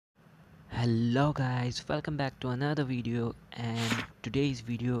Hello guys, welcome back to another video, and today's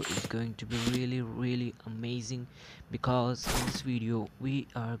video is going to be really amazing because in this video we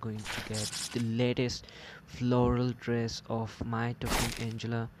are going to get the latest floral dress of my token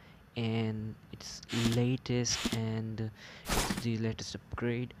Angela, and it's latest and it's the latest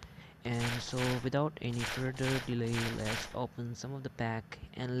upgrade. And so without any further delay, let's open some of the pack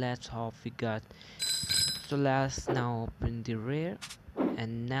and let's hope we got. So let's now open the rare,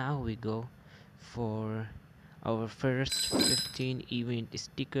 and now we go for our first 15 event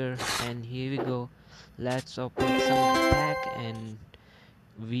sticker. And here we go, let's open some pack, and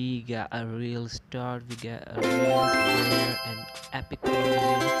we got a real start, we got a real rare and epic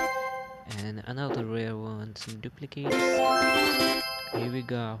rare and another rare one, some duplicates. Here we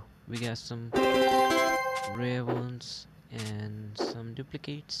go, we got some rare ones and some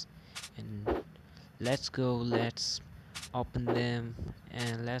duplicates, and let's go, let's open them,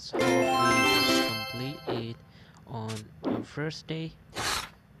 and let's hope we just complete it on our first day.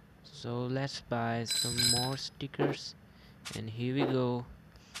 So let's buy some more stickers, and here we go,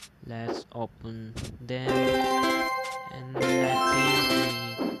 let's open them. And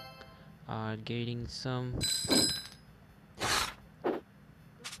I think we are getting some good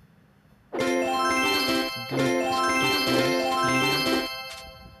stickers here,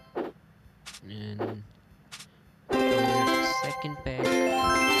 and our second pack.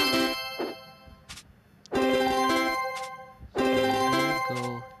 So here we go,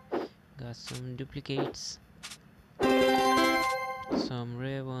 got some duplicates, some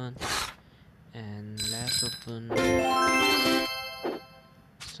rare one, and let's open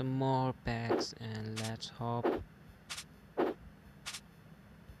some more packs, and let's hope. So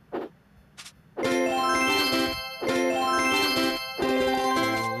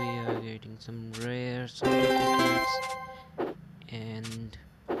we are getting some rare, some duplicates, and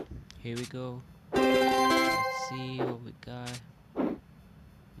here we go, let's see what we got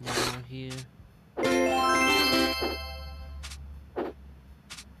more here.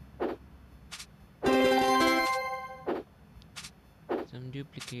 Some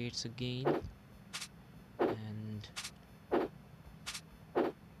duplicates again, and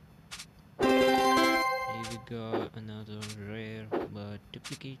here we got another rare but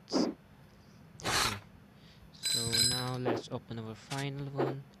duplicates. Okay, so now let's open our final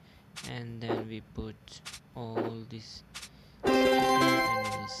one, and then we put all this sticker and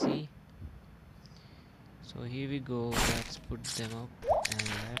we'll see. So here we go, let's put them up, and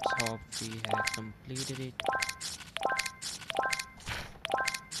let's hope we have completed it.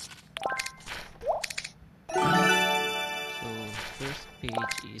 So first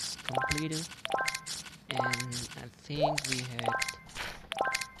page is completed, and I think we had,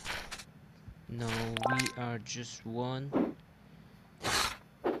 no, we are just one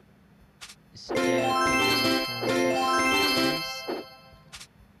step away from this place.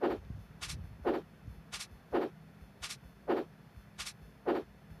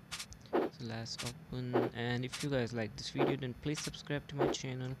 So let's open, and if you guys like this video, then please subscribe to my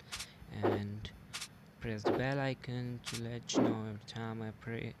channel and press the bell icon to let you know every time I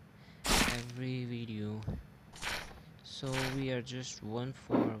play every video. So we are just one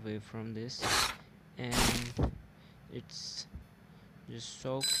far away from this, and it's just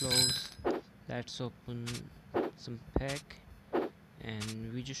so close. Let's open some pack,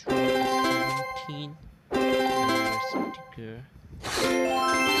 and we just want a 17 number sticker,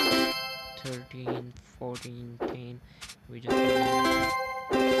 13, 14, 10. We just want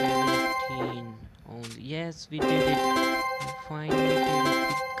 17 only. Yes, we did it, we finally did it,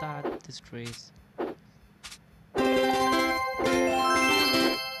 we got this race.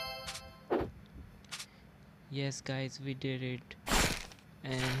 Yes guys, we did it,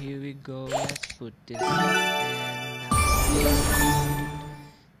 and here we go, let's put this, and now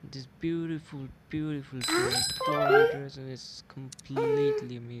this beautiful dress, floral dress, and it's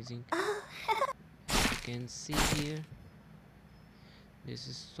completely amazing. As you can see here, this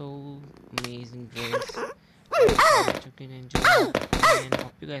is so amazing dress. You can enjoy, and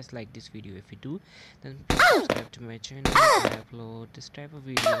hope you guys like this video. If you do, then please subscribe to my channel. I upload this type of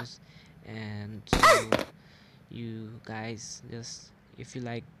videos, and so you guys, just if you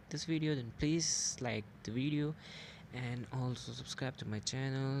like this video, then please like the video and also subscribe to my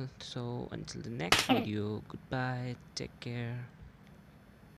channel. So until the next video, goodbye, take care.